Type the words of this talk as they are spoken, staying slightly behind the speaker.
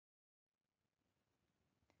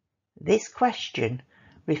This question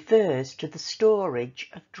refers to the storage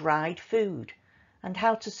of dried food and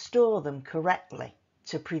how to store them correctly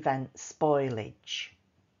to prevent spoilage.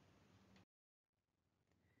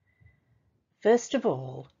 First of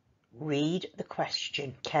all, read the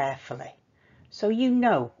question carefully so you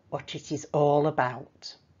know what it is all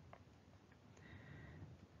about.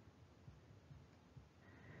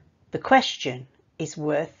 The question is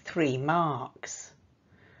worth 3 marks.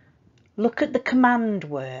 Look at the command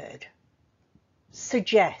word,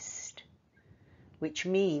 suggest, which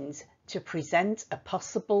means to present a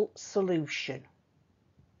possible solution.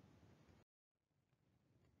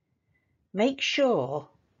 Make sure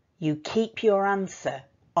you keep your answer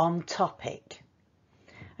on topic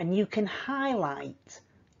and you can highlight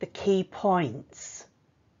the key points.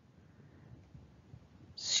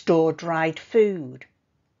 Store dried food,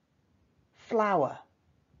 flour,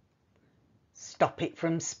 stop it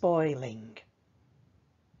from spoiling.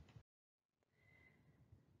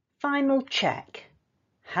 Final check.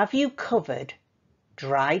 Have you covered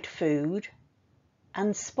dried food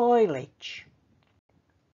and spoilage?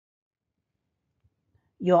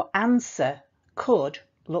 Your answer could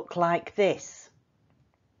look like this.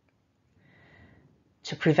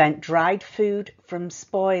 To prevent dried food from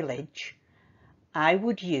spoilage, I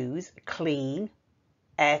would use clean,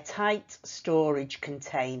 airtight storage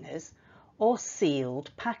containers or sealed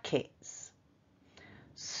packets.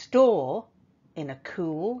 Store in a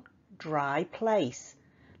cool, dry place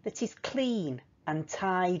that is clean and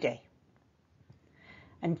tidy.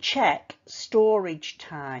 And check storage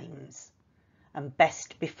times and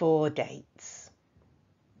best before dates.